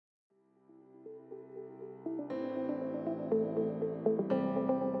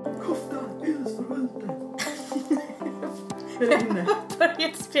Är det inne? Jag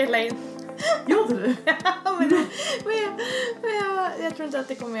började spela in. Gjorde du? Ja, men jag tror inte att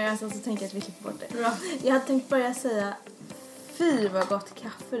det kommer göra så tänker jag att vi klipper bort det. Ja. Jag hade tänkt börja säga fy vad gott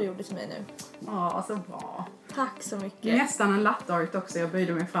kaffe du gjorde till mig nu. Ja, så bra. Tack så mycket. Nästan en latte art också. Jag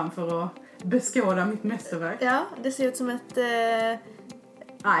böjde mig fram för att beskåda mitt mästerverk. Ja, det ser ut som ett...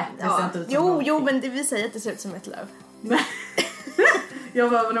 Nej, det ser inte ut som Jo, men vi säger att det ser ut som ett löv. Nej. Jag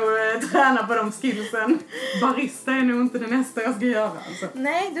behöver nog träna på de skillsen. Barista är nog inte det nästa jag ska göra. Alltså.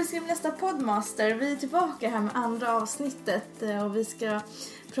 Nej, du ska bli nästa podmaster. Vi är tillbaka här med andra avsnittet. Och vi ska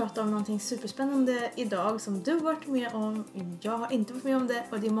prata om någonting superspännande idag som du har varit med om. Jag har inte varit med om det.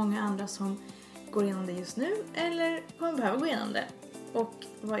 Och det är många andra som går igenom det just nu. Eller kommer behöva gå igenom det. Och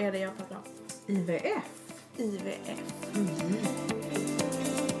vad är det jag pratar om? IVF. IVF.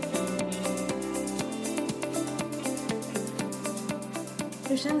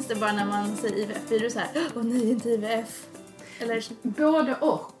 Hur känns det bara när man säger IVF? Blir du så här, åh nej, inte IVF? Eller... Både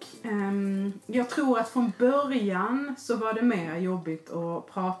och. Jag tror att från början så var det mer jobbigt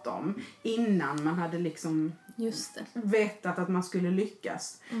att prata om innan man hade liksom just det. vetat att man skulle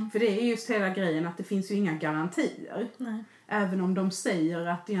lyckas. För det är just hela grejen att det finns ju inga garantier. Nej. Även om de säger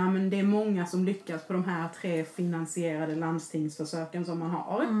att ja, men det är många som lyckas på de här 3 finansierade landstingsförsöken som man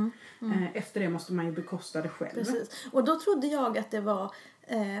har. Efter det måste man ju bekosta det själv. Precis. Och då trodde jag att det var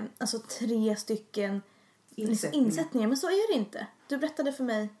alltså 3 stycken insättningar. Men så är det inte. Du berättade för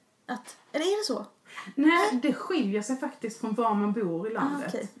mig att... Eller är det så? Nej, det skiljer sig faktiskt från var man bor i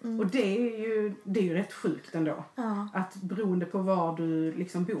landet. Okay. Och det är ju rätt sjukt ändå. Ja. Att beroende på var du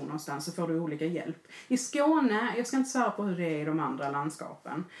liksom bor någonstans så får du olika hjälp. I Skåne, jag ska inte säga på hur det är i de andra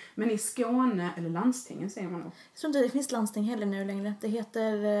landskapen. Men i Skåne, eller landstingen säger man nog. Jag tror inte det finns landsting heller nu längre. Det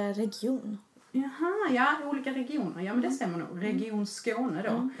heter region. Jaha, ja, olika regioner. Ja, men det stämmer nog. Region Skåne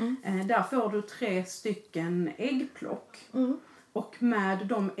då. Där får du 3 stycken äggplock. Och med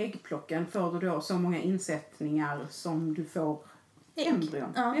de äggplocken får du då så många insättningar som du får embryon.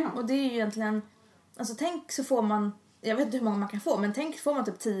 Ja, och det är ju egentligen... Alltså tänk så får man... Jag vet inte hur många man kan få, men tänk får man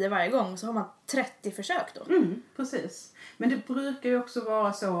typ 10 varje gång så har man 30 försök då. Precis. Men det brukar ju också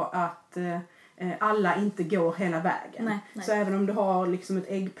vara så att alla inte går hela vägen. Nej. Så även om du har liksom ett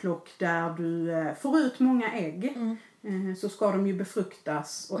äggplock där du får ut många ägg så ska de ju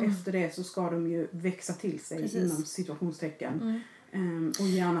befruktas och efter det så ska de ju växa till sig inom situationstecken. Och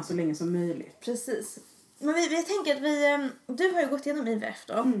gärna så länge som möjligt. Precis. Men vi tänker att du har ju gått igenom IVF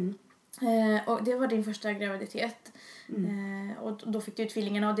då. Och det var din första graviditet. Och då fick du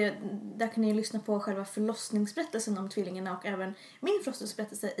tvillingarna. Och där kan ni lyssna på själva förlossningsberättelsen om tvillingarna. Och även min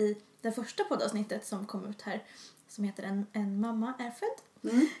förlossningsberättelse i det första poddavsnittet som kom ut här. Som heter En mamma är född.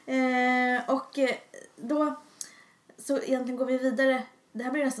 Och då... Så egentligen går vi vidare. Det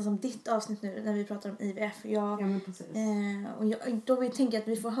här blir nästan som ditt avsnitt nu när vi pratar om IVF. Ja, men precis. Då vi tänker att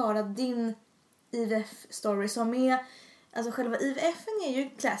vi får höra din IVF-story som är... Alltså själva IVF är ju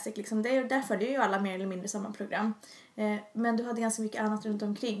classic liksom. Därför är det ju alla mer eller mindre samma program. Men du hade ganska mycket annat runt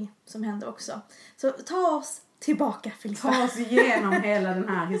omkring som hände också. Så ta oss tillbaka, Filippa. Ta oss igenom hela den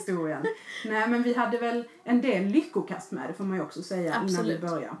här historien. Nej, men vi hade väl en del lyckokast med det får man ju också säga. Absolut. Innan vi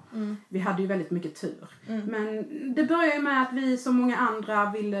började. Vi hade ju väldigt mycket tur. Men det började ju med att vi som många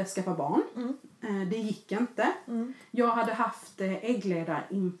andra ville skaffa barn. Det gick inte. Jag hade haft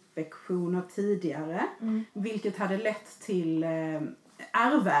äggledarinfektioner tidigare. Vilket hade lett till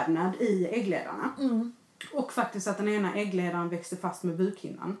ärrvävnad i äggledarna. Och faktiskt att den ena äggledaren växte fast med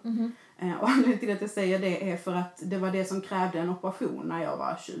bukhinnan. Och anledningen till att jag säger det är för att det var det som krävde en operation när jag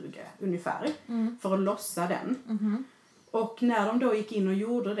var 20 ungefär. För att lossa den. Och när de då gick in och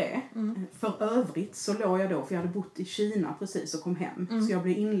gjorde det. För övrigt så låg jag då, för jag hade bott i Kina precis och kom hem. Så jag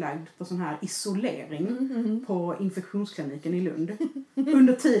blev inlagd på sån här isolering på infektionskliniken i Lund.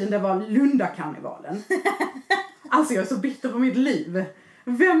 Under tiden det var Lundakarnevalen. Alltså jag är så bitter på mitt liv.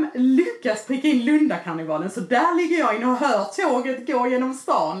 Vem lyckas pricka in Lundakarnevalen? Så där ligger jag in och hör tåget gå genom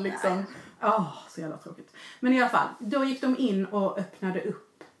stan liksom. Så jävla tråkigt. Men i alla fall, då gick de in och öppnade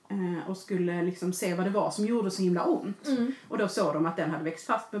upp och skulle liksom se vad det var som gjorde så himla ont. Och då såg de att den hade växt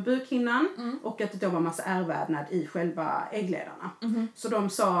fast med bukhinnan och att det då var massa ärrvävnad i själva äggledarna. Så de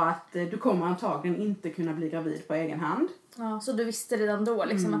sa att du kommer antagligen inte kunna bli gravid på egen hand. Ja, så du visste redan då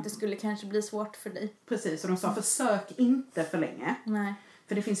liksom att det skulle kanske bli svårt för dig. Precis, och de sa försök inte för länge. Nej.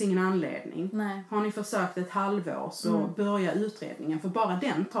 För det finns ingen anledning. Nej. Har ni försökt ett halvår så börja utredningen. För bara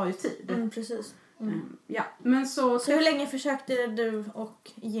den tar ju tid. Precis. Ja, men så hur länge försökte du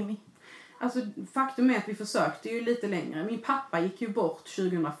och Jimmy? Alltså faktum är att vi försökte ju lite längre. Min pappa gick ju bort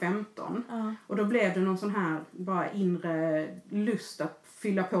 2015. Och då blev det någon sån här bara inre lust att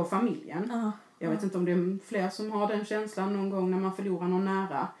fylla på familjen. Jag vet inte om det är fler som har den känslan någon gång när man förlorar någon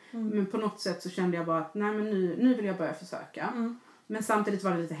nära. Men på något sätt så kände jag bara att nej, men nu vill jag börja försöka. Men samtidigt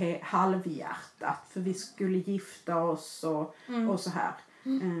var det lite halvhjärtat. För vi skulle gifta oss och så här.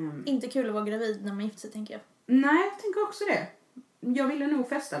 Inte kul att vara gravid när man gifter sig, tänker jag. Nej, jag tänker också det. Jag ville nog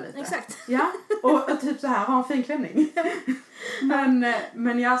festa lite. Exakt. Ja, och typ så här, ha en fin klänning.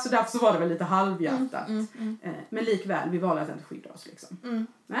 men ja, så därför så var det väl lite halvhjärtat. Men likväl, vi valde att inte skydda oss liksom.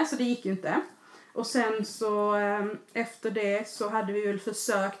 Nej, så det gick ju inte. Och sen så efter det så hade vi väl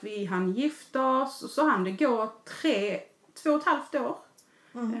försökt, vi hann gifta oss. Och så hann det gå 2,5 år.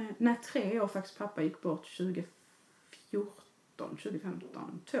 Nej, 3 år faktiskt. Pappa gick bort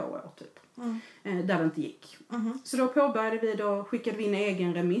 2015, 2 år typ. Där det inte gick. Så då skickade vi en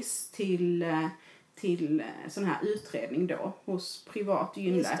egen remiss till sån här utredning då hos privat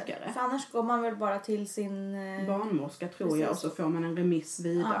gynläkare. För annars går man väl bara till sin barnmorska tror jag, och så får man en remiss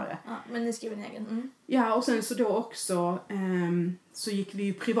vidare. Ja, men ni skriver en egen. Ja, och sen så då också så gick vi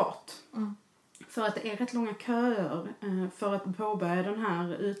ju privat. För att det är rätt långa köer för att påbörja den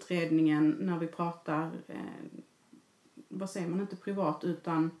här utredningen när vi pratar vad säger man, inte privat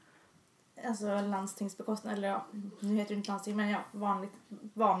utan alltså landstingsbekostnad, eller ja, nu heter det inte landsting, men ja, vanligt.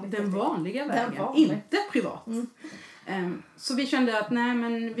 Den vanliga vägen, inte privat. Så vi kände att nej,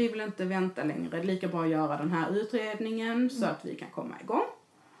 men vi vill inte vänta längre, lika bra att göra den här utredningen så att vi kan komma igång.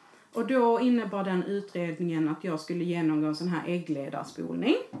 Och då innebar den utredningen att jag skulle genomgå en sån här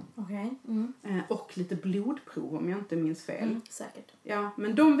äggledarspolning. Okej. Och lite blodprov om jag inte minns fel. Säkert. Ja,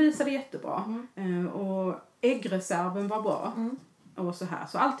 men de visade jättebra. Och äggreserven var bra. Och så här.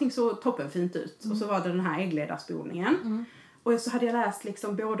 Så allting såg toppenfint ut. Och så var det den här äggledarspolningen. Och så hade jag läst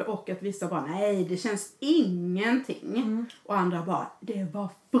liksom både och att vissa bara nej, det känns ingenting. Och andra bara, det var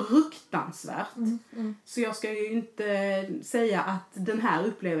fruktansvärt. Så jag ska ju inte säga att den här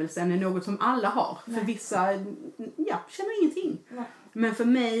upplevelsen är något som alla har. Nej. För vissa, känner ingenting. Nej. Men för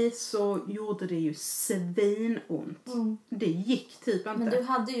mig så gjorde det ju svinont. Det gick typ inte. Men du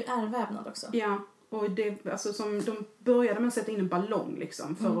hade ju ärrvävnad också. Ja. Och det, alltså som de började med att sätta in en ballong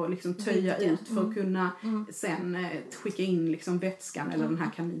liksom, för att liksom töja ut för att kunna sen skicka in liksom vätskan eller den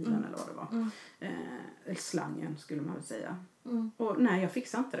här kanylen eller vad det var. Eller slangen skulle man väl säga. Och nej, jag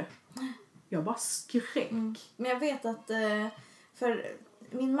fixade inte det. Jag bara skrek. Men jag vet att för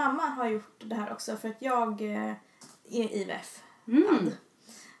min mamma har gjort det här också för att jag är IVF-född.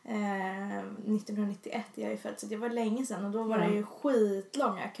 1991 är jag ju född, så det var länge sedan och då var det ju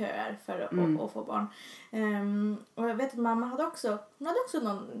skitlånga köer för att få barn. Och jag vet att mamma hade också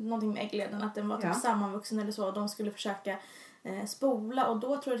någonting med äggleden, att den var typ sammanvuxen eller så, och de skulle försöka spola, och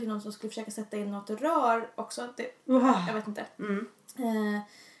då tror jag till någon som skulle försöka sätta in något rör också, jag vet inte.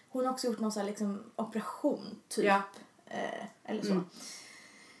 Hon har också gjort någon sån här liksom operation typ eller så.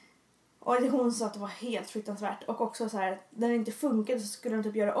 Och hon sa att det var helt fruktansvärt. Och också så här, när det inte funkade så skulle de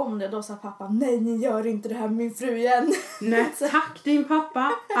typ göra om det. Då sa pappa, nej, ni gör inte det här med min fru igen. Nej, tack din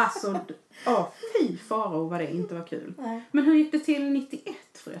pappa. Alltså, fy faro vad det inte var kul. Nej. Men hur gick det till 91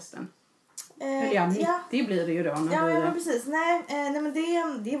 förresten? Eller 90 blir det ju då. Men precis. Nej, men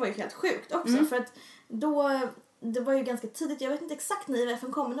det var ju helt sjukt också. För att då, det var ju ganska tidigt. Jag vet inte exakt när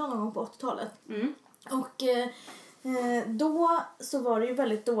IVF:en kom, någon gång på 80-talet. Och då så var det ju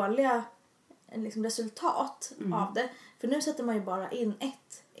väldigt dåliga liksom, resultat av det. För nu sätter man ju bara in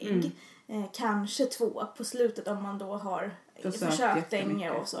ett ägg. Kanske 2 på slutet om man då har försökt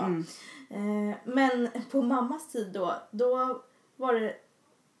länge och så. Men på mammas tid då var det,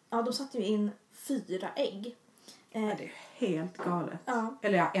 de satte ju in 4 ägg. Det är helt galet.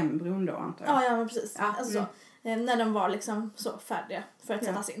 Eller embryon då antar jag. Ja, men precis. Alltså, när de var liksom så färdiga för att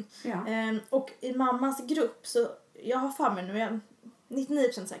sättas in. Och i mammas grupp så, jag har för mig nu, jag är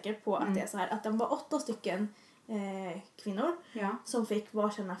 99% säker på att det är så här, att de var 8 stycken kvinnor som fick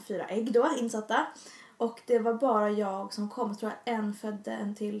varsina 4 ägg då insatta. Och det var bara jag som kom, tror jag en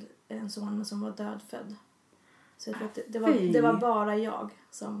födde en son som var dödfödd. Så jag tror att det var bara jag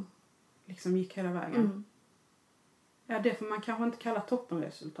som liksom gick hela vägen. Ja, det får man kanske inte kalla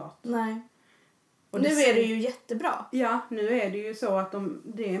toppenresultat. Nej. Och nu är det ju jättebra. Ja, nu är det ju så att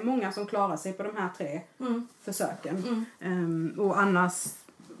det är många som klarar sig på de här 3 försöken. Och annars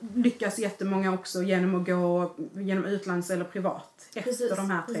lyckas jättemånga också genom att gå genom utlands eller privat efter de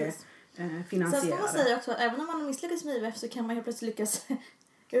här 3 finansierade. Sen ska man säga också att även om man misslyckas med IVF så kan man ju plötsligt lyckas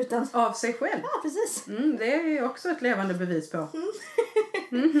utan... Av sig själv. Ja, precis. Det är ju också ett levande bevis på.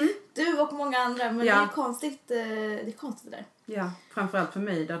 Du och många andra, men det är konstigt det där. Ja, framförallt för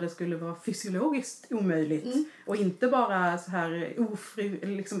mig där det skulle vara fysiologiskt omöjligt och inte bara så här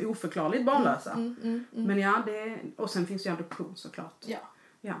oförklarligt barnlösa. Men och sen finns ju adoption såklart. Ja.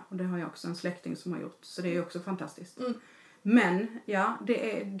 Ja, och det har jag också en släkting som har gjort. Så det är också fantastiskt. Men, ja,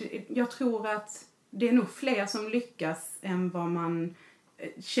 jag tror att det är nog fler som lyckas än vad man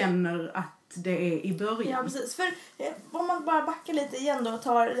känner att det är i början. Ja, precis. För om man bara backar lite igen då och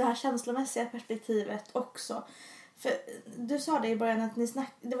tar det här känslomässiga perspektivet också. För du sa det i början att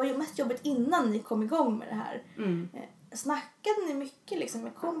det var ju mest jobbigt innan ni kom igång med det här. Snackade ni mycket liksom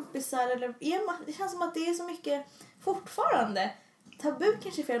med kompisar? Eller det känns som att det är så mycket fortfarande. Tabu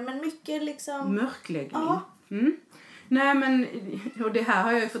kanske är fel, men mycket liksom... Mörkläggning. Ja. Nej, men och det här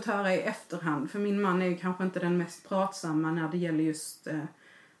har jag ju fått höra i efterhand. För min man är ju kanske inte den mest pratsamma när det gäller just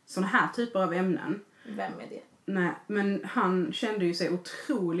såna här typer av ämnen. Vem är det? Nej, men han kände ju sig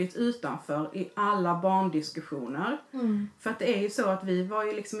otroligt utanför i alla barndiskussioner. För att det är ju så att vi var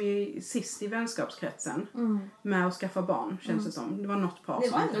ju liksom sist i vänskapskretsen med att skaffa barn, känns det som. Det var något par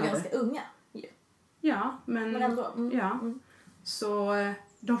som var ändå ganska unga. Ja, men ändå. Så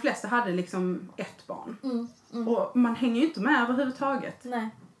de flesta hade liksom ett barn. Och man hänger ju inte med överhuvudtaget. Nej.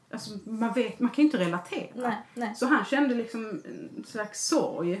 Alltså, man kan ju inte relatera. Nej. Så han kände liksom en slags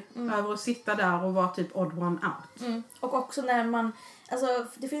sorg över att sitta där och vara typ odd one out. Och också när man... Alltså,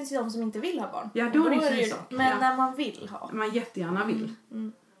 det finns ju de som inte vill ha barn. Ja, då är det ju sak. Men när man vill ha. Man jättegärna vill.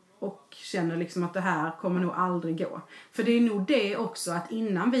 Och känner liksom att det här kommer nog aldrig gå. För det är nog det också att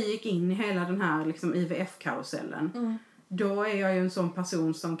innan vi gick in i hela den här liksom IVF-karusellen... Då är jag ju en sån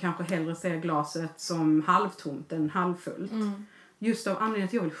person som kanske hellre ser glaset som halvtomt än halvfullt. Just av anledningen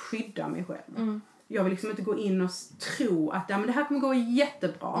att jag vill skydda mig själv. Jag vill liksom inte gå in och tro att men det här kommer gå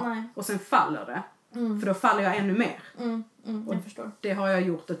jättebra. Nej. Och sen faller det. För då faller jag ännu mer. Och jag förstår. Det har jag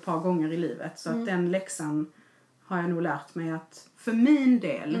gjort ett par gånger i livet. Så att den läxan har jag nog lärt mig att för min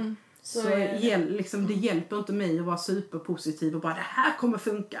del... Så liksom, det hjälper inte mig att vara superpositiv och bara det här kommer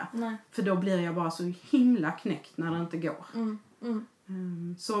funka. Nej. För då blir jag bara så himla knäckt när det inte går.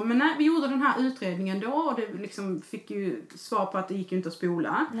 Så, men när vi gjorde den här utredningen då och det liksom fick ju svar på att det gick inte att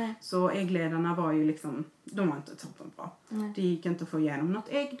spola. Nej. Så äggledarna var ju liksom, de var inte toppenbra. Det gick inte att få igenom något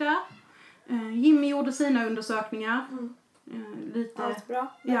ägg där. Jimmy gjorde sina undersökningar. Allt bra?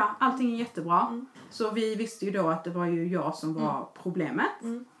 Ja, allting är jättebra. Så vi visste ju då att det var ju jag som var problemet.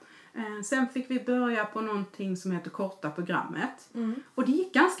 Sen fick vi börja på någonting som heter korta programmet. Och det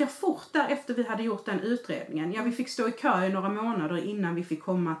gick ganska fort där efter vi hade gjort den utredningen. Ja, vi fick stå i kö i några månader innan vi fick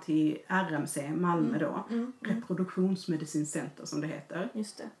komma till RMC, Malmö då. Reproduktionsmedicincenter som det heter.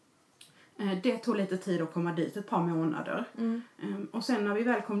 Just det. Det tog lite tid att komma dit, ett par månader. Och sen när vi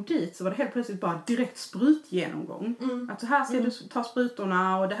väl kom dit så var det helt plötsligt bara direkt sprutgenomgång. Att så här ska du ta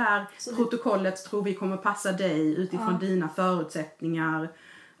sprutorna och det här protokollet tror vi kommer passa dig utifrån dina förutsättningar.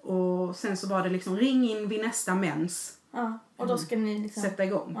 Och sen så var det liksom ring in vid nästa mens. Ja, och då ska ni liksom... sätta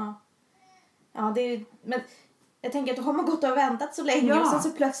igång. Ja, det är ju... Men jag tänker att då har man gått och väntat så länge och sen så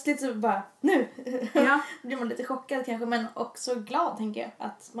plötsligt så bara, nu! Blir man lite chockad kanske, men också glad tänker jag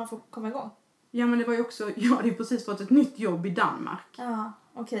att man får komma igång. Ja, men det var ju också, jag hade ju precis fått ett nytt jobb i Danmark. Ja,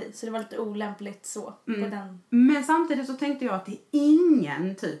 okej. Så det var lite olämpligt så på den. Men samtidigt så tänkte jag att det är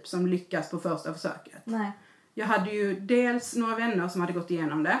ingen typ som lyckas på första försöket. Nej. Jag hade ju dels några vänner som hade gått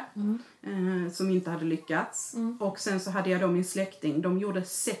igenom det. Som inte hade lyckats. Och sen så hade jag då min släkting. De gjorde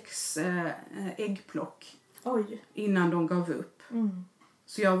 6 äggplock. Oj. Innan de gav upp.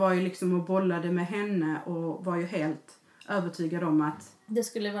 Så jag var ju liksom och bollade med henne. Och var ju helt övertygad om att... Det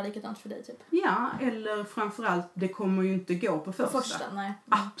skulle vara likadant för dig typ. Ja, eller framförallt det kommer ju inte gå på första. Nej.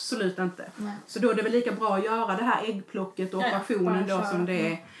 Absolut inte. Nej. Så då är det väl lika bra att göra det här äggplocket och operationen då som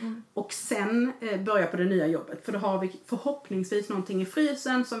det är. Och sen börja på det nya jobbet. För då har vi förhoppningsvis någonting i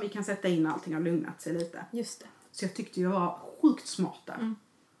frysen som vi kan sätta in när allting har lugnat sig lite. Just det. Så jag tyckte jag var sjukt smart där.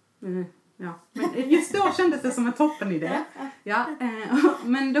 Ja. Men just då kändes det som en toppenidé.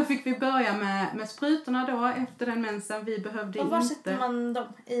 Men då fick vi börja med sprutorna då efter den mensen. Vi behövde och var inte... sätter man dem?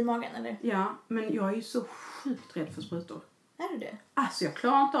 I magen eller? Ja, men jag är ju så sjukt rädd för sprutor. Är du det? Alltså jag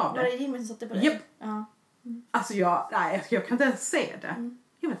klarar inte av det. Var det Jimmy som satte på dig? Japp. Ja. Alltså jag kan inte ens se det.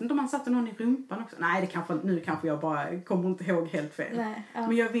 Jag vet inte om man satte någon i rumpan också. Nej, nu kanske jag bara kommer inte ihåg helt fel. Nej,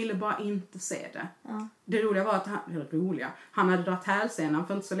 Men jag ville bara inte se det. Ja. Det roliga var att han hade dragit hälsenan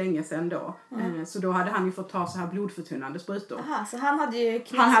för inte så länge sedan då. Så då hade han ju fått ta så här blodförtunnande sprutor. Aha, så han hade ju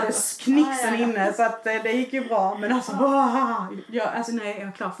knixen. Han hade knixen inne så att det gick ju bra. Men alltså, nej,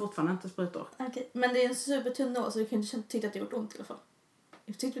 jag klarar fortfarande inte sprutor. Okej, men det är en supertunn nål så du kan inte tycka att det gjort ont i alla fall.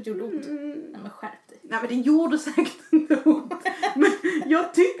 Jag tyckte att det gjorde ont. Nej, men skärp dig. Nej, men det gjorde säkert inte ont. Men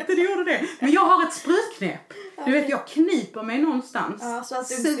jag tyckte det gjorde det. Men jag har ett sprutknep. Du vet, jag kniper mig någonstans. Ja, så att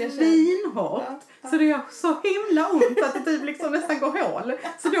du inte ska svinhårt. Så det gör så himla ont att det typ liksom nästan går hål.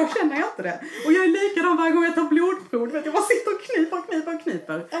 Så då känner jag inte det. Och jag är likadan varje gång jag tar blodprov. Du vet, jag bara sitter och kniper.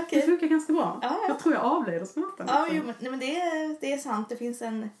 smärtor. Det funkar ganska bra. Jag tror jag avleder smärtan. Ja, men det är sant. Det finns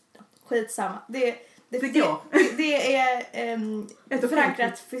en... Skitsamma. Det går. Det är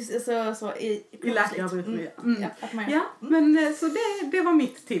förankrat så i läkarbruten. Men så det var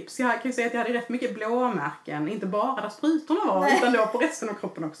mitt tips. Jag kan ju säga att jag hade rätt mycket blåmärken. Inte bara där sprutorna var, utan då på resten av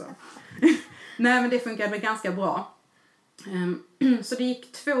kroppen också. Nej, men det funkade väl ganska bra. Så det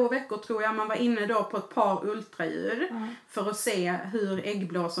gick 2 veckor tror jag. Man var inne då på ett par ultraljud för att se hur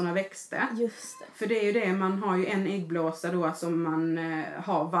äggblåsorna växte. Just det. För det är ju det, man har ju en äggblåsa då som man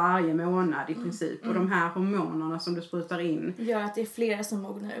har varje månad i princip. Och de här hormonerna som du sprutar in gör att det är flera som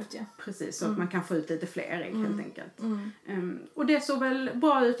mognar ut, ja. Precis, så att man kan få ut lite fler ägg helt enkelt. Och det såg väl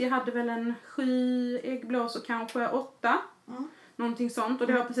bra ut. Jag hade väl en 7 äggblåsor, kanske 8. Någonting sånt. Och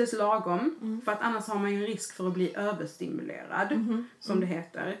det var precis lagom. För att annars har man ju en risk för att bli överstimulerad. Som det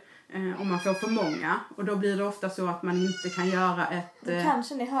heter. Om man får för många. Och då blir det ofta så att man inte kan göra ett...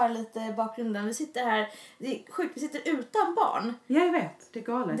 Kanske ni hör lite bakgrunden. Vi sitter här. Det är sjukt. Vi sitter utan barn. Ja, jag vet. Det är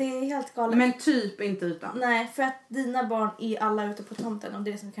galet. Det är helt galet. Men typ inte utan. Nej, för att dina barn är alla ute på tomten. Och det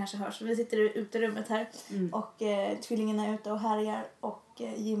är det som kanske hörs. Så vi sitter i uterummet här. Och tvillingarna är ute och härjar. Och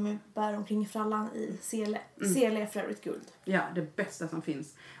Jimmy bär omkring i frallan i sele. Sele är för övrigt guld. Ja, det bästa som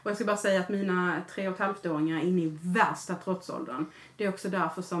finns. Och jag ska bara säga att mina 3,5-åringar är inne i värsta trotsåldern. Det är också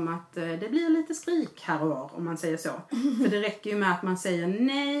därför som att det blir lite skrik här och var, om man säger så. För det räcker ju med att man säger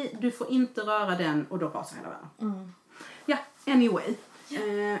nej, du får inte röra den, och då rasar hela världen. Ja, anyway.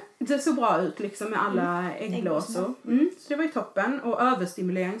 Det såg bra ut liksom med alla äggblåsor. Så det var ju toppen. Och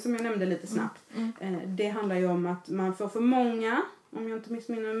överstimulering som jag nämnde lite snabbt. Det handlar ju om att man får för många. Om jag inte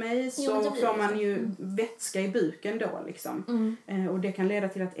missminner mig så får man ju vätska i buken då liksom. Och det kan leda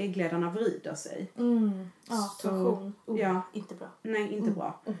till att äggledarna vrider sig. Ja, torsion. Ja. Inte bra. Nej, inte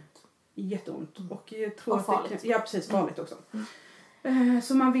bra. Ont. Jätteont. Och jag tror och farligt. Ja, precis. Farligt också.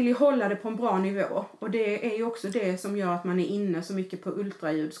 Så man vill ju hålla det på en bra nivå. Och det är ju också det som gör att man är inne så mycket på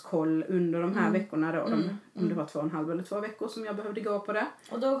ultraljudskoll under de här veckorna då. Om det var 2,5 eller 2 veckor som jag behövde gå på det.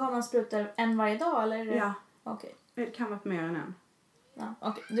 Och då har man sprutor en varje dag, eller? Ja. Okej. Det kan vara mer än en. Ja,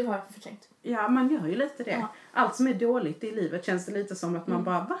 okej. Du har förträngt. Ja, man gör ju lite det. Ja. Allt som är dåligt i livet känns det lite som att man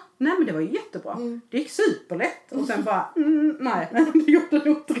bara, va? Nej, men det var ju jättebra. Det gick superlätt. Och sen bara, nej, det gjorde nog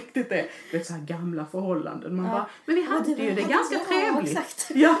inte riktigt det. Det är så här gamla förhållanden. Man bara, men vi hade ju det ganska trevligt.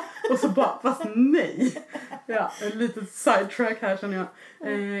 Exakt. Ja, och så bara, fast nej. Ja, en liten sidetrack här känner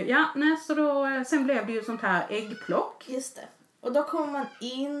jag. Så då, sen blev det ju sånt här äggplock. Just det. Och då kommer man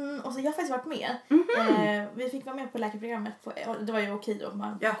in, och så jag har faktiskt varit med. Vi fick vara med på läkarprogrammet. Det var ju okej då.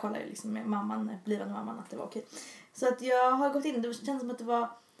 Man kollade liksom med mamman, blivande mamman, att det var okej. Så att jag har gått in, det kändes som att det var,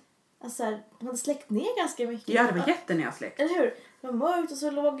 alltså här, de hade släckt ner ganska mycket. Ja, det var jättenersläckt. Eller hur? Det var mörkt och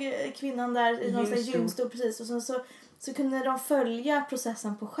så låg kvinnan där i någon slags gymstol precis. Och sen så kunde de följa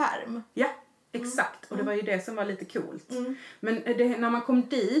processen på skärm. Ja, exakt. Och det var ju det som var lite coolt. Men när man kom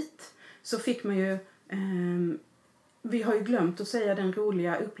dit så fick man ju... vi har ju glömt att säga den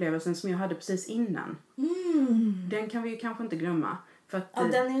roliga upplevelsen som jag hade precis innan. Den kan vi ju kanske inte glömma. För att,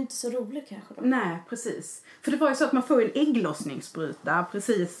 den är ju inte så rolig kanske då. Nej, precis. För det var ju så att man får en ägglossningsspruta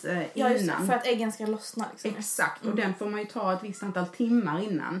precis innan. Ja, just det, för att äggen ska lossna liksom. Exakt, och den får man ju ta ett visst antal timmar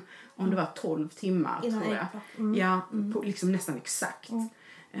innan. Om det var 12 timmar innan tror jag. Ja, på, liksom nästan exakt.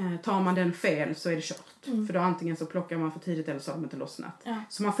 Tar man den fel så är det kört. För då antingen så plockar man för tidigt eller så har de inte lossnat. Ja.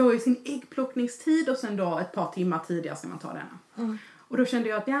 Så man får ju sin äggplockningstid och sen då ett par timmar tidigare ska man ta denna. Och då kände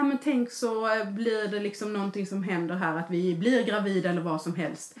jag att ja men tänk så blir det liksom någonting som händer här, att vi blir gravida eller vad som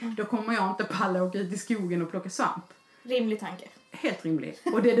helst. Då kommer jag inte palla åka ut i skogen och plocka svamp. Rimlig tanke. Helt rimligt.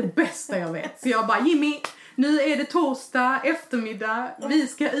 Och det är det bästa jag vet. Så jag bara, Jimmy, nu är det torsdag eftermiddag. Vi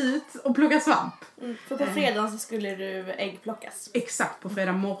ska ut och plocka svamp. För på fredagen så skulle du äggplockas. Exakt, på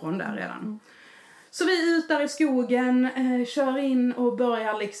fredag morgon där redan. Så vi är ute där i skogen, kör in och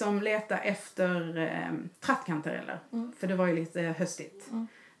börjar liksom leta efter trattkantareller. För det var ju lite höstigt.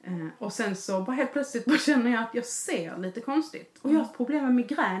 Och sen så bara helt plötsligt bara känner jag att jag ser lite konstigt. Och jag har problem med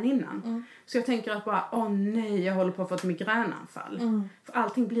migrän innan. Så jag tänker att bara, åh nej, jag håller på att få ett migränanfall. För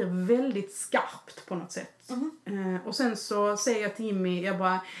allting blir väldigt skarpt på något sätt. Och sen så säger jag till Jimmy, jag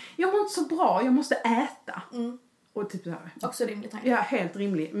mår inte så bra, jag måste äta. Och typ så här. Också rimlig tanke. Ja, helt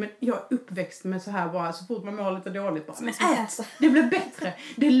rimlig. Men jag är uppväxt med så här bara, så fort man mår lite dåligt bara, men äta. Det blir bättre.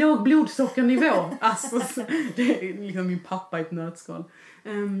 Det är låg blodsockernivå. Alltså, det är liksom min pappa i ett nötskal.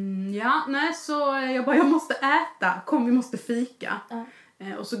 Så jag måste äta. Kom, vi måste fika.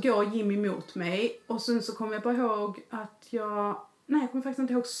 Och så går Jimmy emot mig. Och sen så kommer jag bara ihåg att jag kommer faktiskt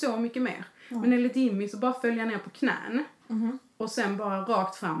inte ihåg så mycket mer. Men enligt Jimmy så bara följer jag ner på knän. Och sen bara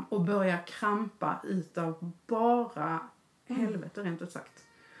rakt fram och börjar krampa utav bara helvete rent ut sagt.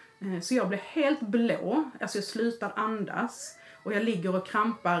 Så jag blev helt blå, alltså jag slutar andas. Och jag ligger och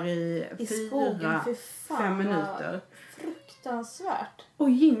krampar i 4-5 minuter. Fruktansvärt. Och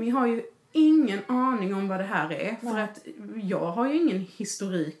Jimmy har ju ingen aning om vad det här är. Nej. För att jag har ju ingen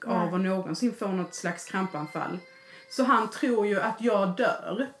historik av att någonsin få något slags krampanfall. Så han tror ju att jag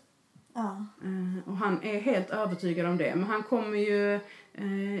dör. Ja. Och han är helt övertygad om det. Men han kommer ju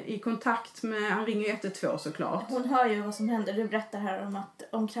i kontakt med, han ringer 112 såklart. Hon hör ju vad som händer. Du berättar här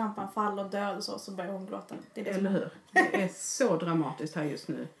om krampanfall och död och så börjar hon gråta. Det är det. Eller hur? Det är så dramatiskt här just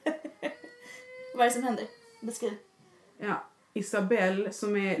nu. Vad är det som händer? Beskriv. Ja, Isabelle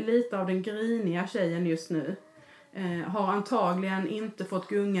som är lite av den griniga tjejen just nu har antagligen inte fått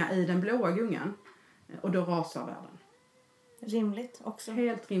gunga i den blåa gungan. Och då rasar världen. Rimligt också.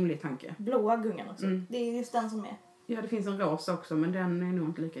 Helt rimlig tanke. Blåa gungan också. Det är just den som är. Ja, det finns en rosa också, men den är nog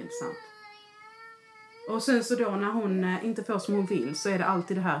inte lika intressant. Och sen så då när hon inte får som hon vill så är det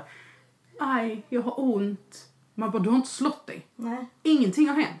alltid det här. Aj, jag har ont. Man bara, du har inte slått dig. Nej. Ingenting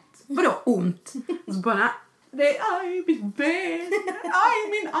har hänt. Vadå ont? Och så bara, det är aj, mitt ben. Aj,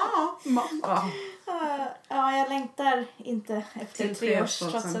 min arm. Ja, jag längtar inte efter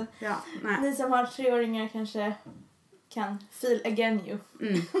 3-årstrossen. Ja, nej. Ni som har 3-åringar kanske kan feel again you.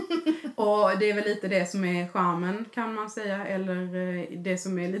 Och det är väl lite det som är charmen kan man säga. Eller det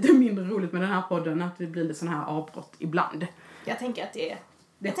som är lite mindre roligt med den här podden. Att det blir lite sån här avbrott ibland. Jag tänker att det är...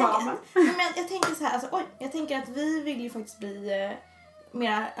 Det är charmen. Jag tänker så här, alltså, jag tänker att vi vill ju faktiskt bli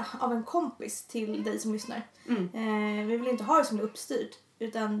mer av en kompis till dig som lyssnar. Vi vill inte ha det som är uppstyrt.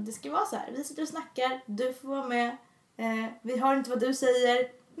 Utan det ska vara så här, vi sitter och snackar, du får vara med. Vi hör inte vad du säger,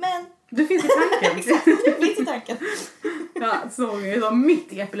 men... Du finns i tanken. Exakt, du finns i tanken. Ja, så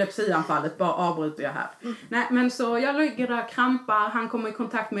mitt i epilepsianfallet bara avbryter jag här. Nej, men så jag ligger där, krampar, han kommer i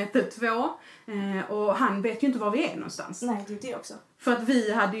kontakt med 112 och han vet ju inte var vi är någonstans. Nej, det är det också. För att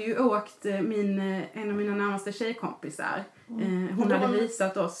vi hade ju åkt en av mina närmaste tjejkompisar. Hon hade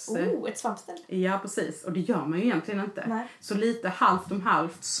visat oss... ett svampställe. Ja, precis. Och det gör man ju egentligen inte. Nej. Så lite halvt om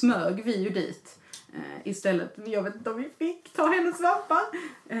halvt smög vi ju dit. Istället, jag vet inte om vi fick ta hennes svampar.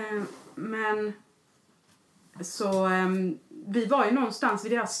 Men så vi var ju någonstans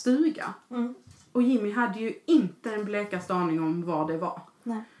vid deras stuga. Och Jimmy hade ju inte en blekaste aning om var det var.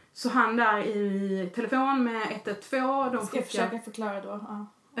 Nej. Så han där i telefon med 112. Ska jag försöka förklara då?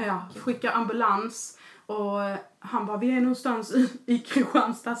 Ja, skickar ambulans. Och han bara, vi är någonstans i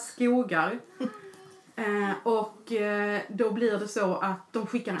Kristianstads skogar. Och då blir det så att de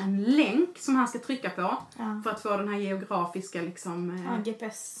skickar en länk som han ska trycka på. För att få den här geografiska liksom,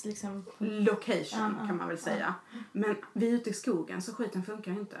 GPS liksom. Location kan man väl säga. Men vi är ute i skogen så skiten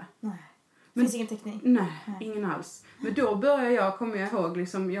funkar inte. Nej. Finns ingen teknik? Nej, ingen alls. Men då kommer jag ihåg,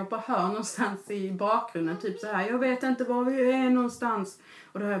 liksom, jag bara hör någonstans i bakgrunden typ så här, jag vet inte var vi är någonstans.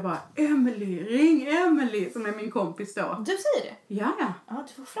 Och då hör jag bara, Emily, ring Emily, som är min kompis då. Du säger det? Ja. Ja,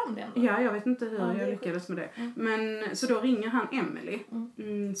 du får fram det ändå. Ja, jag vet inte hur jag lyckades med det. Men så då ringer han Emily,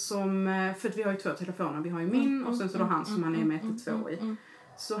 som, för att vi har ju 2 telefoner, vi har ju min och sen så då han som han är med 112 i.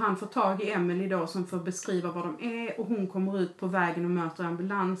 Så han får tag i Emily då som får beskriva vad de är. Och hon kommer ut på vägen och möter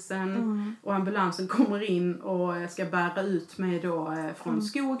ambulansen. Och ambulansen kommer in och ska bära ut mig då från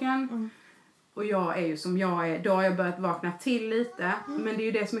skogen. Och jag är ju som jag är. Då har jag börjat vakna till lite. Men det är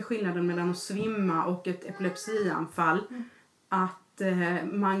ju det som är skillnaden mellan att svimma och ett epilepsianfall. Att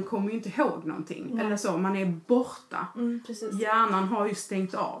man kommer ju inte ihåg någonting. Nej. Eller så, man är borta. Precis. Hjärnan har ju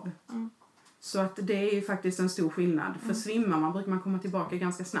stängt av. Så att det är ju faktiskt en stor skillnad. För svimmar man brukar man komma tillbaka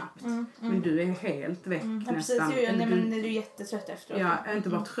ganska snabbt. Men du är helt väck ja, nästan. Precis, nej, men är du jättetrött efteråt. Ja, inte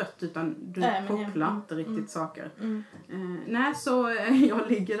bara trött utan du kopplar inte riktigt saker. Nej, så jag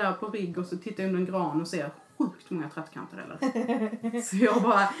ligger där på rygg och så tittar jag under en gran och ser sjukt många trattkantareller. Så jag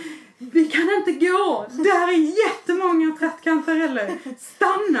bara, vi kan inte gå! Där är jättemånga trattkantareller!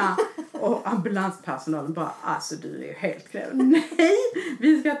 Stanna! Och ambulanspersonalen bara, alltså du är helt klädd. Nej!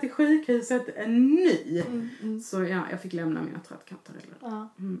 Vi ska till sjukhuset nu! Så ja, jag fick lämna mina trattkantareller.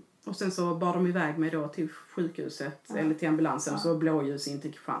 Och sen så bar de iväg mig då till sjukhuset eller till ambulansen så blåljus in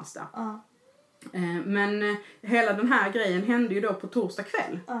till Kristianstad. Men hela den här grejen hände ju då på torsdag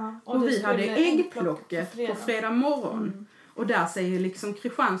kväll. Och vi hade äggplocket på fredag morgon. Och där säger liksom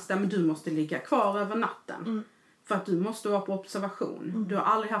Kristianstad, men du måste ligga kvar över natten. För att du måste vara på observation. Du har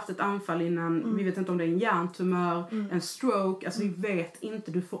aldrig haft ett anfall innan. Vi vet inte om det är en hjärntumör, en stroke. Alltså vi vet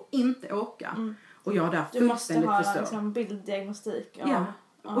inte, du får inte åka. Och jag där du måste ha liksom bilddiagnostik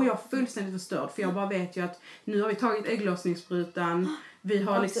Och jag är fullständigt förstörd. För jag bara vet ju att nu har vi tagit ägglossningssprutan. Vi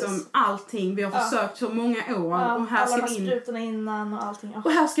har liksom allting. Vi har försökt så många år. Ja, och här alla ska vi in. sprutorna innan och allting.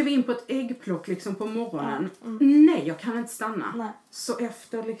 Och här ska vi in på ett äggplock liksom på morgonen. Nej, jag kan inte stanna. Nej. Så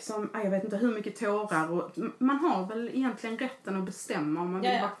efter liksom, jag vet inte hur mycket tårar. Och man har väl egentligen rätten att bestämma om man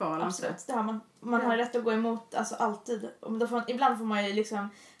vill vara kvar eller absolut. inte. Det har man. Man har rätt att gå emot, alltså alltid. Ibland får man ju liksom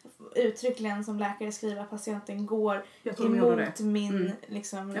uttryckligen som läkare skriva att patienten går emot min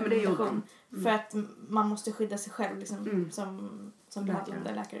liksom, rekommendation. För att man måste skydda sig själv liksom, som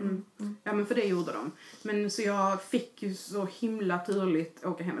behandlande läkare. Ja, men för det gjorde de. Men så jag fick ju så himla turligt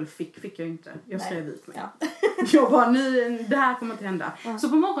åka hem. Eller fick jag inte. Jag skrev ut mig. Ja. Jag bara, det här kommer inte hända. Så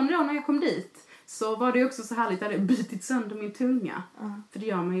på morgonen då när jag kom dit så var det också så härligt att jag hade bitit sönder min tunga. För det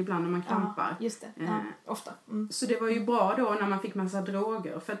gör man ju ibland när man krampar. Just det, ofta. Så det var ju bra då när man fick massa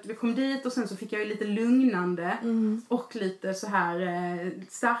droger. För att vi kom dit och sen så fick jag ju lite lugnande och lite så här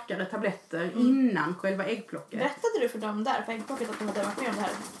starkare tabletter innan själva äggplocket. Berättade du för dem där, för äggplocket, att de hade varit med om det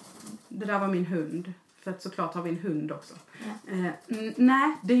här? Det där var min hund. För att såklart har vi en hund också.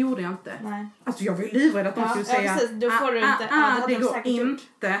 Nej, det gjorde jag inte. Nej. Alltså jag var ju livrädd att de skulle säga precis. Då får du inte. det går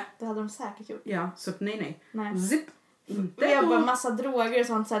inte. Det hade de säkert gjort. Ja, så nej. Zip. Inte. Vi jobbar massa droger och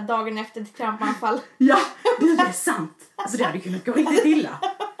sånt så här dagen efter ditt krampanfall. Ja, det är sant. Alltså det hade kunnat gå riktigt illa.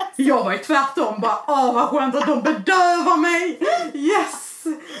 Jag var ju tvärtom bara, vad skönt att de bedövar mig. Yes!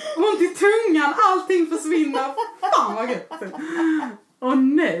 Ont i tungan, allting försvinner. Fan vad gött.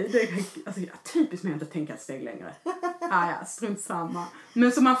 Nej, det är alltså, typiskt mig att inte tänka ett steg längre. Strunt samma.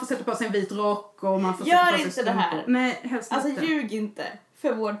 Men så man får sätta på sig en vit rock och man får sätta på sig inte det här. Nej, helst alltså inte. Ljug inte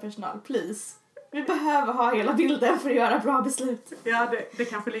för vårdpersonal, please. Vi behöver ha hela bilden för att göra bra beslut. Ja, det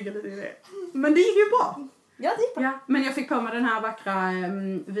kanske ligger lite i det. Men det gick ju bra. Ja, det gick bra. Ja, men jag fick på mig den här vackra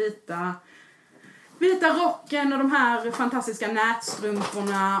vita rocken och de här fantastiska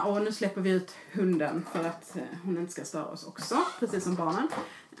nätstrumporna. Och nu släpper vi ut hunden för att hon inte ska störa oss också, precis som barnen.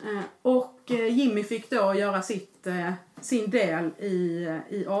 Och Jimmy fick då göra sin del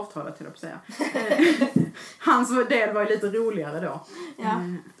i avtalet, till att säga. Hans del var ju lite roligare då. Ja,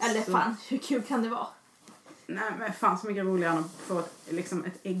 eller fan, hur kul kan det vara? Nej, men fan så mycket roligare än att få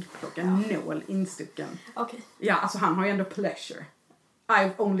ett äggplock, en nål instucken. Okej. Ja, alltså han har ju ändå pleasure.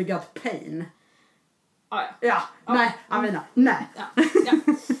 I've only got pain. Ja, nej, Amina, nej. Ja.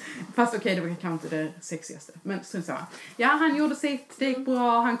 Fast okej, det var kanske inte det sexigaste. Men strunt samma. Ja, han gjorde sitt, det gick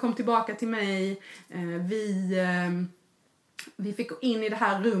bra, han kom tillbaka till mig. Vi fick gå in i det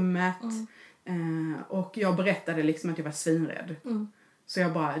här rummet. Och jag berättade liksom att jag var svinrädd. Så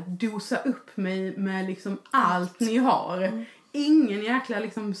jag bara dosade upp mig med liksom allt ni har. Ingen jäkla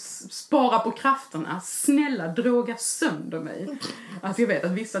liksom spara på krafterna. Snälla, droga sönder mig. Alltså jag vet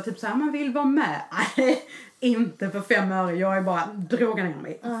att vissa typ såhär, man vill vara med. Nej, inte för 5 öre. Jag är bara droga ner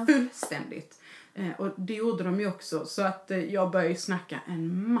mig. Fullständigt. Och det gjorde de ju också. Så att jag började snacka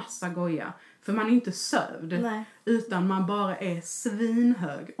en massa goja. För man är inte sövd. Nej. Utan man bara är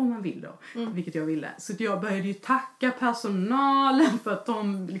svinhög. Om man vill då. Vilket jag ville. Så jag började ju tacka personalen. För att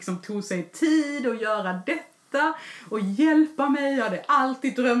de liksom tog sig tid att göra detta. Och hjälpa mig. Jag hade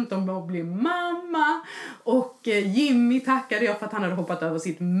alltid drömt om att bli mamma. Och Jimmy tackade jag för att han hade hoppat över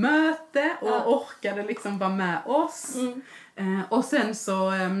sitt möte. Och orkade liksom vara med oss. Och sen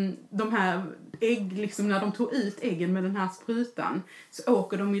så de här ägg, liksom när de tog ut äggen med den här sprutan, så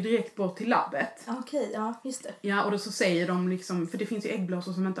åker de ju direkt bort till labbet. Okej, ja, just det. Ja, och då så säger de liksom, för det finns ju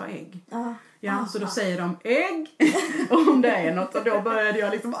äggblåsor som inte har ägg. Ja, så då säger de ägg om det är något. Och då började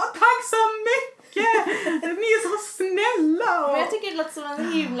jag liksom, tack så mycket! Ni är så snälla! Och... Men jag tycker det låter som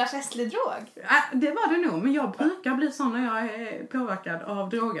en himla festlig drog. Det var det nog, men jag brukar bli sån när jag är påverkad av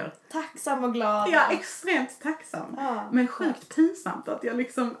droger. Tacksam och glad. Ja, extremt tacksam. Men sjukt pinsamt att jag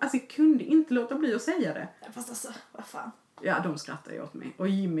liksom, alltså jag kunde inte låta bli att säga det. Fast alltså, vad fan. Ja, de skrattar ju åt mig. Och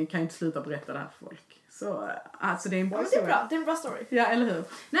Jimmy kan inte sluta berätta det här för folk. Så, alltså det är en bra story. Det är en bra story. Ja, eller hur?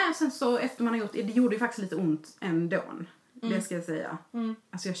 Nej, sen så efter man har gjort det gjorde ju faktiskt lite ont ändå. Det ska jag säga.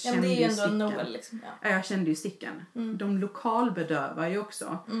 Alltså jag kände det är ju ändå sticken. Novel liksom. Ja, jag kände ju sticken. De lokalbedövar ju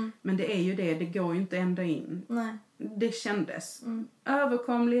också. Men det är ju det går ju inte ända in. Nej. Det kändes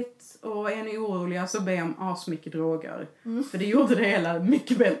överkomligt, och är ni oroliga så be om asmycket droger. För det gjorde det hela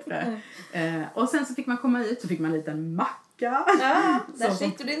mycket bättre. Och sen så fick man komma ut, så fick man en liten macka nacka. Ja, där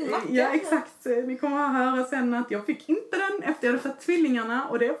sitter din nacka. Ja, exakt. Ni kommer att höra sen att jag fick inte den efter jag hade fått tvillingarna.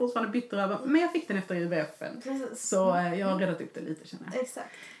 Och det är jag fortfarande bitter över. Men jag fick den efter IVF:en. Precis. Så jag har räddat upp det lite, känner jag. Exakt.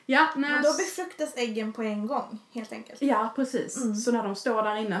 Ja, Och då befruktas äggen på en gång, helt enkelt. Ja, precis. Så när de står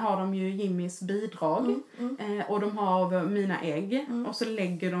där inne har de ju Jimmys bidrag. Och de har mina ägg. Och så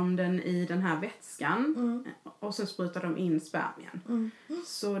lägger de den i den här vätskan. Och så sprutar de in spermien.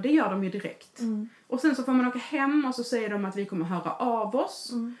 Så det gör de ju direkt. Och sen så får man åka hem och så säger de att vi kommer höra av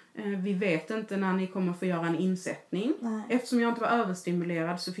oss. Vi vet inte när ni kommer få göra en insättning. Nej. Eftersom jag inte var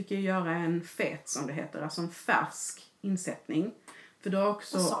överstimulerad så fick jag göra en fet, som det heter. Alltså en färsk insättning. För då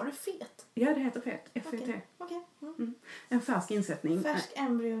också... Vad sa du, fet? Ja, det heter fet. FET. Okej. En färsk insättning. Färsk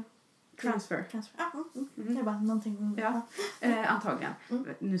embryo. Transfer. Det är bara någonting. Ja, antagligen.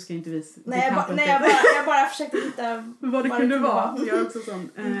 Nu ska inte vi... Jag bara försökte hitta vad det kunde vara. Jag är också sån.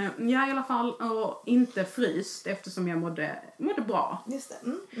 Ja, i alla fall. Och inte fryst eftersom jag mådde bra. Just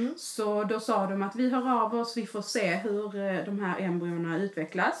det. Så då sa de att vi hör av oss. Vi får se hur de här embryona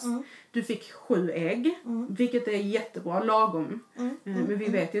utvecklas. Du fick 7 ägg. Vilket är jättebra. Lagom. Men vi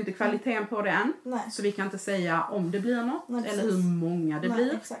vet ju inte kvaliteten på det än. Nej. Så vi kan inte säga om det blir något. Nej, eller hur många det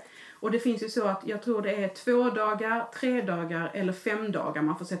blir. Exakt. Och det finns ju så att jag tror det är 2 dagar, 3 dagar eller 5 dagar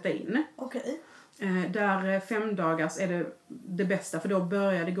man får sätta in. Okej. Där 5 dagars är det bästa, för då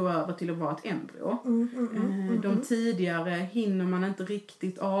börjar det gå över till att vara ett embryo. De tidigare hinner man inte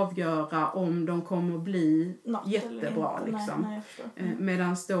riktigt avgöra om de kommer att bli jättebra. Liksom. Nej,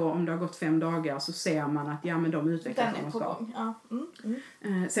 Medan då om det har gått 5 dagar så ser man att ja, men de utvecklas. Den är på gång. Ja.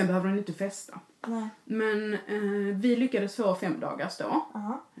 Sen behöver de inte fästa. Nej. Men vi lyckades få 5 dagars då.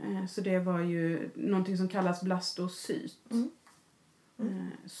 Aha. Så det var ju någonting som kallas blastocyt.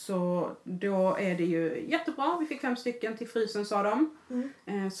 Så då är det ju jättebra. Vi fick 5 stycken till frysen, sa de.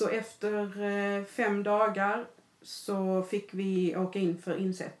 Så efter 5 dagar så fick vi åka in för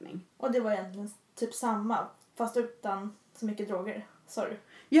insättning. Och det var egentligen typ samma, fast utan så mycket droger, sa du?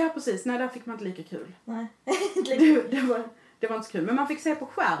 Ja, precis. Nej, där fick man inte lika kul. Nej. Det var inte så kul. Men man fick se på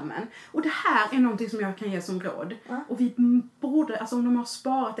skärmen. Och det här är någonting som jag kan ge som råd. Och vi borde, alltså om de har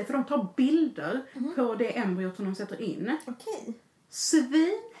sparat det, för de tar bilder på det embryot som de sätter in. Okej.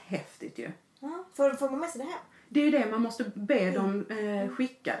 Svinhäftigt ju. Ja. Får man med sig det här? Det är ju det, man måste be dem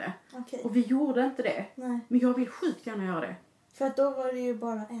skicka det. Okej. Och vi gjorde inte det. Nej. Men jag vill sjukt gärna göra det. För att då var det ju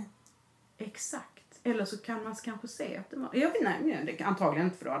bara en. Exakt. Eller så kan man kanske se att det var... Jag vet, nej, det, antagligen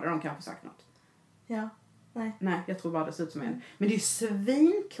inte, för då hade de kanske sagt något. Ja. Nej, jag tror bara det ser ut som en. Men det är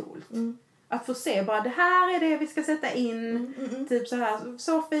svincoolt. Att få se bara, det här är det vi ska sätta in. Typ så här,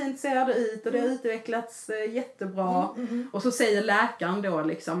 så fint ser det ut. Och det har utvecklats jättebra. Och så säger läkaren då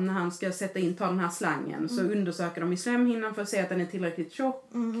liksom, när han ska sätta in, ta den här slangen. Så undersöker de i slemhinnan för att se att den är tillräckligt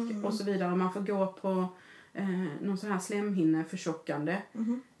tjock. Och så vidare. Man får gå på någon sån här slemhinneförtjockande.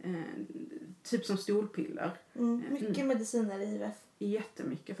 Typ som stolpiller. Mycket mediciner i IVF.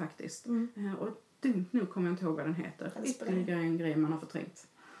 Jättemycket faktiskt. Och dumt nog kommer jag inte ihåg vad den heter. Ytterligare en grej man har förträngt.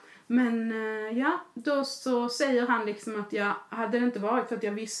 Men ja, då så säger han liksom att jag hade det inte varit för att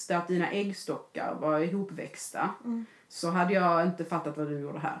jag visste att dina äggstockar var ihopväxta. Så hade jag inte fattat vad du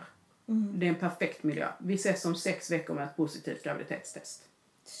gjorde här. Det är en perfekt miljö. Vi ses om 6 veckor med ett positivt graviditetstest.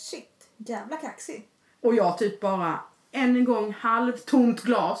 Shit, jävla kaxig. Och jag typ bara... än en gång halvtomt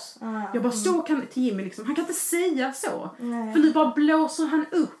glas. Jag bara så kan till Jimmy liksom. Han kan inte säga så. Nej. För nu bara blåser han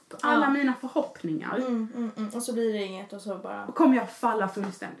upp alla mina förhoppningar. Och så blir det inget och så bara... Och kommer jag falla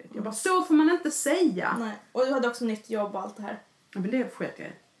fullständigt. Jag bara, så får man inte säga. Nej. Och du hade också nytt jobb och allt det här. Ja, men det sket jag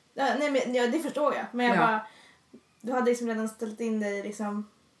i. Ja, nej, men ja, det förstår jag. Men jag bara... Du hade liksom redan ställt in dig liksom...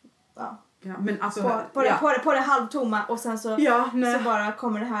 Ja. Ja, men alltså... På det halvtomma och sen så, så bara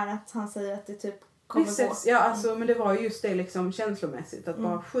kommer det här att han säger att det typ... Ja, alltså, men det var ju just det liksom känslomässigt. Att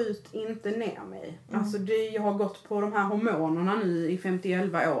bara skjut inte ner mig. Alltså jag har gått på de här hormonerna nu i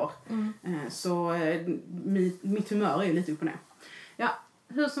 51 år. Så mitt humör är ju lite upp och ner. Ja,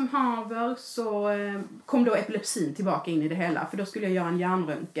 hur som haver så kom då epilepsin tillbaka in i det hela. För då skulle jag göra en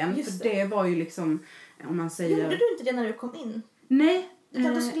hjärnröntgen. Just för det var ju liksom, om man säger... Gjorde du inte det när du kom in? Nej.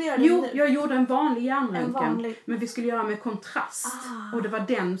 Du skulle göra det jag gjorde en vanlig hjärnröntgen. Men vi skulle göra med kontrast. Och det var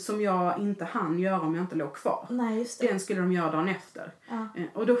den som jag inte hann göra om jag inte låg kvar. Nej, just det. Den skulle de göra dagen efter.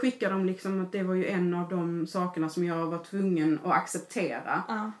 Och då skickade de liksom att det var ju en av de sakerna som jag var tvungen att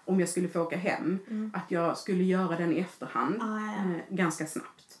acceptera. Om jag skulle få åka hem. Att jag skulle göra den i efterhand. Ganska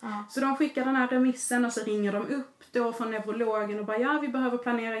snabbt. Så de skickar den här remissen och så ringer de upp då från neurologen och bara vi behöver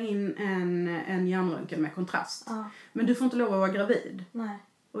planera in en hjärnröntgen med kontrast. Men du får inte lov att vara gravid. Nej.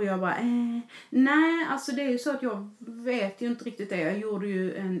 Och jag bara, nej, alltså det är ju så att jag vet ju inte riktigt det. Jag gjorde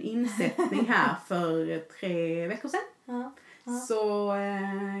ju en insättning här för 3 veckor sedan. Ja. Så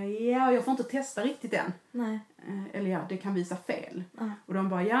jag får inte testa riktigt än. Nej. Eller det kan visa fel. Ja. Och de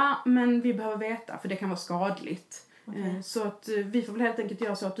bara, men vi behöver veta för det kan vara skadligt. Okay. Så att vi får väl helt enkelt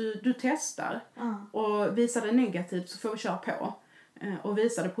göra så att du testar. Och visar det negativt så får vi köra på. Och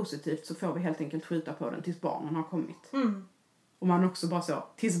visar det positivt så får vi helt enkelt skjuta på den tills barnen har kommit. Och man också bara så,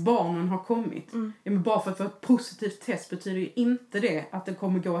 tills barnen har kommit. Ja, men bara för att få ett positivt test betyder ju inte det att det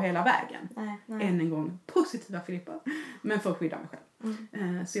kommer gå hela vägen. Nej. Än en gång, positiva Filippa. Men för att skydda mig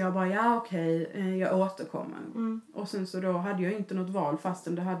själv. Så jag bara, okej, jag återkommer. Och sen så då hade jag inte något val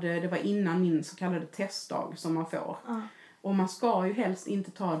fastän det var innan min så kallade testdag som man får. Och man ska ju helst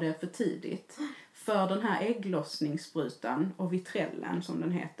inte ta det för tidigt. För den här ägglossningssprutan och vitrellen som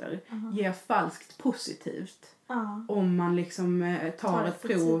den heter ger falskt positivt. Om man liksom tar ett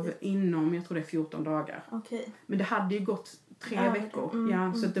prov inom, jag tror det är 14 dagar. Okay. Men det hade ju gått 3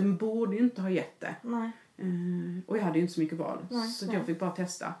 veckor. Så att den borde ju inte ha gett det. Nej. Och jag hade ju inte så mycket val. Nej. Jag fick bara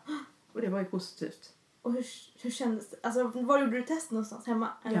testa. Och det var ju positivt. Och hur kändes det? Alltså, var gjorde du test någonstans? Hemma?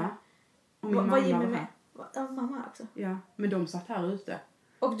 Eller? Ja. Och min mamma var med? Ja, mamma också? Ja, men de satt här ute.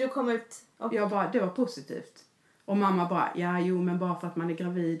 Och du kom ut? Och... Jag bara, det var positivt. Och mamma bara, men bara för att man är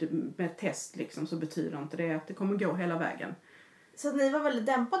gravid med test liksom, så betyder inte det att det kommer gå hela vägen. Så att ni var väldigt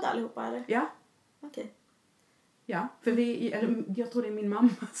dämpade allihopa, eller? Ja. Okej. Ja, för jag tror det är min mamma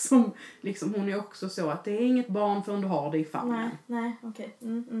som liksom, hon är också så att det är inget barn förrän du har det i famnen. Nej, okej.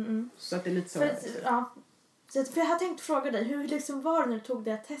 Så att det är lite så. För jag har tänkt fråga dig, hur liksom var det när du tog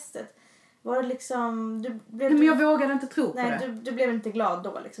det här testet? Var det liksom... Men jag vågade inte tro på det. Nej, du blev inte glad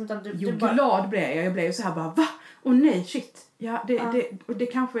då liksom. Utan du bara... glad blev jag. Jag blev ju så här bara, va? Åh nej, shit. Ja, det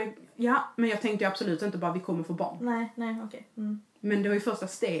kanske... Ja, men jag tänkte absolut inte bara vi kommer få barn. Nej, okej. Men det var ju första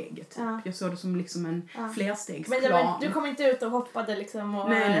steget. Typ. Ja. Jag såg det som liksom en flerstegsplan. Men du kom inte ut och hoppade liksom och...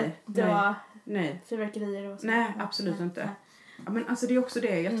 Det var fyrverkerier och så. Nej, absolut inte. Nej. Ja, men alltså det är också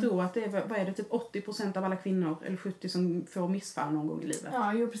det. Jag tror att det är, vad är det, typ 80% av alla kvinnor eller 70% som får missfall någon gång i livet.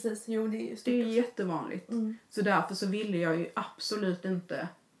 Ja, jo precis. Jo, det är jättevanligt. Så därför så ville jag ju absolut inte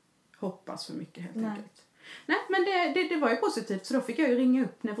hoppas för mycket helt enkelt. Nej, men det var ju positivt. Så då fick jag ju ringa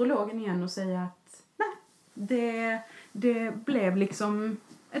upp neurologen igen och säga att det blev liksom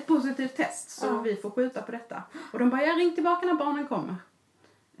ett positivt test. Så vi får skjuta på detta. Och de bara, jag ring tillbaka när barnen kommer.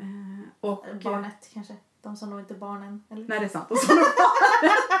 Och barnet kanske. De sa nog inte barnen, eller? Nej, det är sant.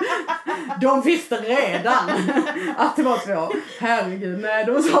 De visste redan att det var 2. Herregud, nej,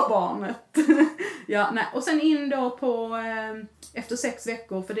 de sa barnet. Och sen in då på efter 6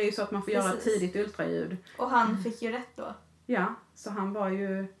 veckor, för det är ju så att man får göra ett tidigt ultraljud. Och han fick ju rätt då? Ja, så han var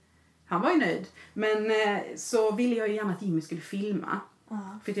ju nöjd. Men så ville jag ju gärna att Jimmy skulle filma.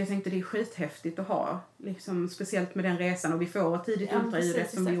 För jag tänkte det är skithäftigt att ha. Liksom, speciellt med den resan och vi får ett tidigt ultraljud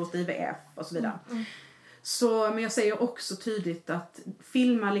eftersom vi gjort IVF och så vidare. Så, men jag säger också tydligt att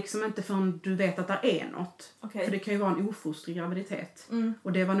filma liksom inte förrän du vet att det är något. Okay. För det kan ju vara en ofostrig graviditet.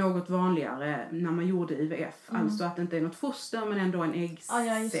 Och det var något vanligare när man gjorde IVF. Alltså att det inte är något foster men ändå en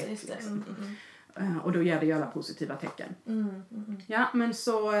äggsäck. Just det. Och då ger det ju alla positiva tecken. Ja, men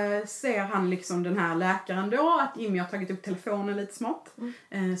så ser han liksom den här läkaren då att Jimmy har tagit upp telefonen lite smått.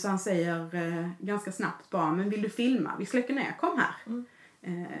 Så han säger ganska snabbt bara, men vill du filma? Vi släcker ner, kom här.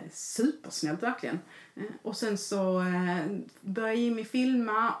 Supersnällt verkligen. Och sen så börjar Jimmy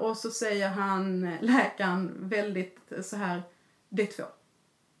filma och så säger han, läkaren, väldigt så här, det är 2.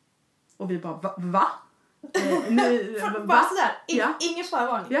 Och vi bara, va? Bara sådär, ingen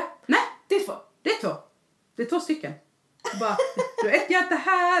förvarning. Ja, nej. Det är 2. Det är 2 stycken. Bara, du har ett hjärta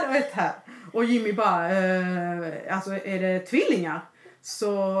här och ett här. Och Jimmy bara, alltså är det tvillingar?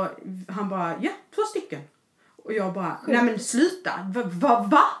 Så han bara, 2 stycken. Och jag bara, nej men sluta.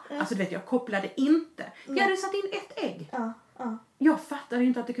 Va? Alltså du vet, jag kopplade inte. Jag hade satt in 1 ägg. Jag fattade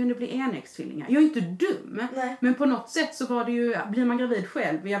inte att det kunde bli enäggstvillingar. Jag är inte dum. Nej. Men på något sätt så var det ju, blir man gravid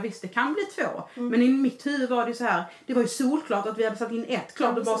själv. Jag visste det kan bli 2. Men i mitt huvud var det så här, det var ju solklart att vi hade satt in 1.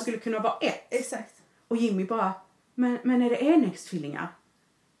 Klart det bara skulle kunna vara 1. Exakt. Och Jimmy bara, men är det enäggstvillingar?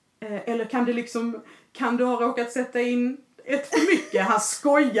 Eller kan du ha råkat sätta in 1 för mycket? Han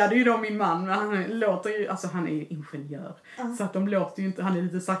skojade ju då, min man. Han låter ju, alltså han är ju ingenjör. Så att de låter ju inte, han är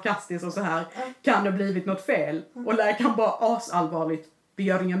lite sarkastisk och så här. Kan det ha blivit något fel? Och läkaren bara asallvarligt, vi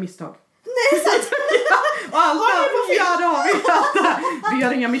gör inga misstag. Nej, sant. Och allt där, det har vi allt där. Vi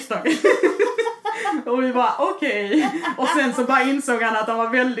gör inga misstag. Och vi bara, okej. Och sen så bara insåg han att han var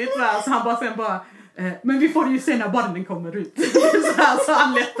väldigt så han bara sen bara, Men vi får det ju se när barnen kommer ut. så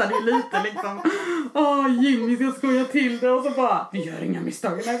han lättade ju lite liksom. Jimmy ska skoja till det. Och så bara, vi gör inga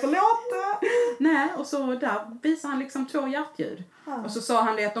misstag. Nej, förlåt. Nej, och så där visar han liksom 2 hjärtljud. Och så sa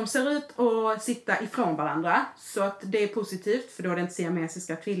han det att de ser ut att sitta ifrån varandra. Så att det är positivt, för då är det inte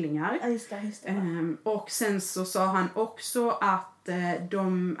siamesiska tvillingar. Ja, just det. Och sen så sa han också att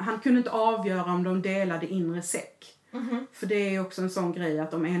han kunde inte avgöra om de delade inre säck. För det är också en sån grej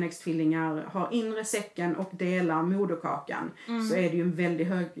att om enäggstvillingar har inre säcken och delar moderkakan så är det ju en väldigt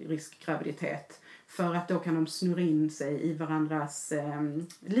hög risk graviditet. För att då kan de snurra in sig i varandras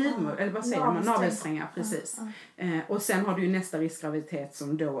eller vad säger man? Navelsträngar, precis. Och sen har du ju nästa riskgraviditet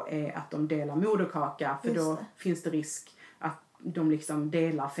som då är att de delar moderkaka. För då finns det risk att de liksom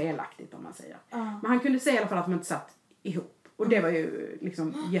delar felaktigt, om man säger. Men han kunde säga i alla fall att de inte satt ihop. Och det var ju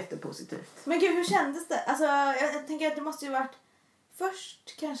liksom jättepositivt. Men gud, hur kändes det? Alltså, jag tänker att det måste ju varit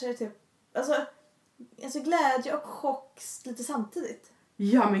först kanske typ... Alltså glädje och chock lite samtidigt.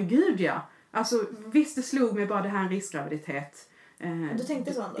 Ja, men gud ja. Alltså visst, det slog mig bara det här en riskgraviditet. Du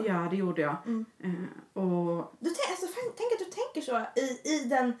tänkte så ändå? Ja, det gjorde jag. Och... Tänk att du tänker så i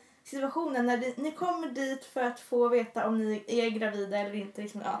den situationen när ni kommer dit för att få veta om ni är gravida eller inte.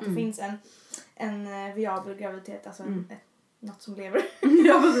 Liksom, att det finns en viabel graviditet, alltså något som lever.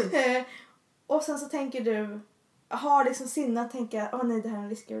 Ja, precis. Och sen så tänker du, har liksom sinne att tänka, nej, det här är en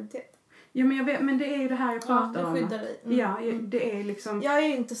riskgraviditet. Ja, men jag vet, men det är ju det här jag pratar om. Ja, skyddar dig. Ja, det är liksom... Jag är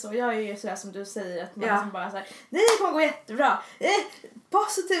ju inte så. Jag är ju sådär som du säger. Att man liksom bara såhär, nej, det kommer gå jättebra.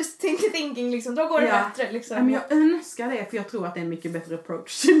 Positive thinking liksom. Då går det bättre liksom. Ja, men jag önskar det, för jag tror att det är en mycket bättre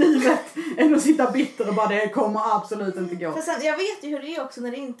approach till livet än att sitta bitter och bara, det kommer absolut inte gå. För sen, jag vet ju hur det är också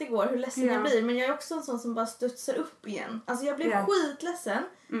när det inte går, hur ledsen jag blir. Men jag är också en sån som bara studsar upp igen. Alltså jag blir skitledsen.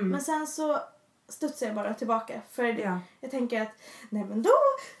 Men sen så studsar jag bara tillbaka. För jag tänker att, nej men då,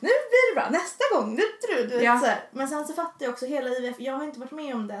 nu blir det bra, nästa gång, nu tror du. Så här. Men sen så fattar jag också hela IVF, jag har inte varit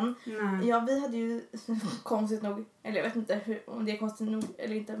med om den. Vi hade ju konstigt nog, eller jag vet inte om det är konstigt nog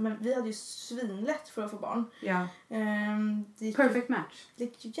eller inte, men vi hade ju svinlätt för att få barn. Ja. Perfect match. Det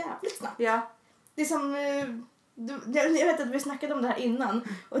gick ju jävligt snabbt. Ja. Det är som... Jag vet att vi snackade om det här innan.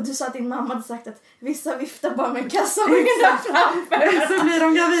 Och du sa att din mamma hade sagt att vissa viftar bara med kalsongerna framför. Så blir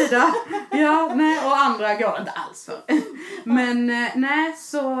de gravida. Ja, nej, och andra går inte alls för. Men nej,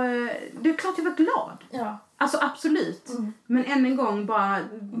 så det är klart jag var glad. Ja. Alltså absolut. Men än en gång bara,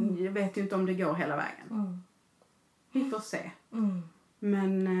 jag vet ju inte om det går hela vägen. Vi får se.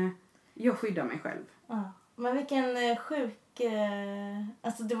 Men jag skyddar mig själv. Ja. Men vilken sjuk...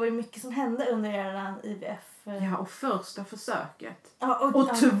 Alltså det var ju mycket som hände under era IVF. Ja, och första försöket. Ja,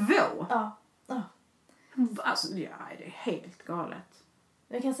 och 2. Ja. Alltså, ja, det är helt galet.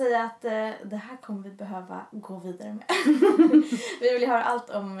 Vi kan säga att det här kommer vi behöva gå vidare med. Vi vill höra allt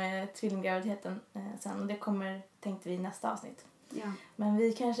om tvillinggraviditeten sen. Och det tänkte vi i nästa avsnitt. Ja. Men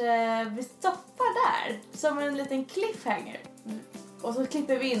vi stoppar där. Som en liten cliffhanger. Och så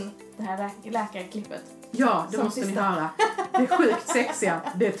klipper vi in det här läkarklippet. Ja, det måste ni höra. Det är sjukt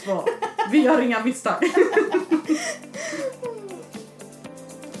sexiga, det är 2. Vi gör inga misstag.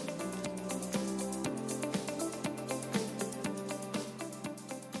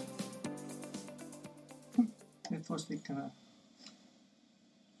 Det är 2 stycken här.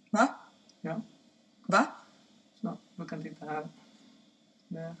 Va? Ja. Va? Så, du kan titta här.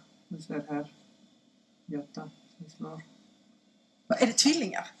 Där, du ser här. Hjärta som slår. Är det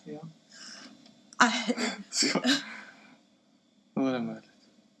tvillingar? Ja. Så. Hur är det möjligt?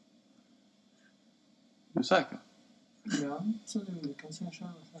 Är du säker? Ja, så du kan se själv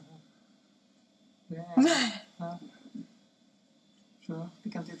så här. Det är, Nej. Ja. Så,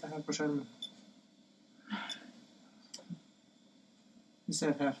 vi kan titta här på skärmen. Vi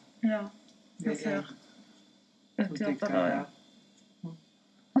ser här. Ja, Det jag ser. som tickar här.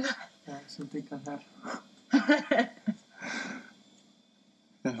 Ja, som tickar här.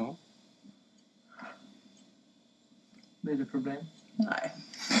 Jaha. Blir det problem? Nej.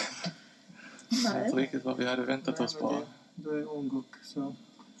 Jag vet inte riktigt vad vi hade väntat oss bara. Du är ung och så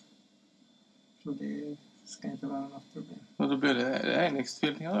det ska inte vara något problem. Och då blir det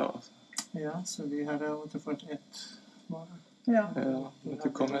enäggstvillingar då? Alltså. Ja, så vi hade återfört 1 bara. Ja. Ja, men du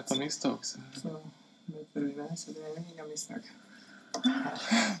kommer ett av misstag också. Så det är inga misstag.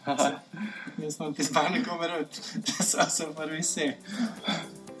 Ja. Åtminstone tills barnen kommer ut. Så får vi se.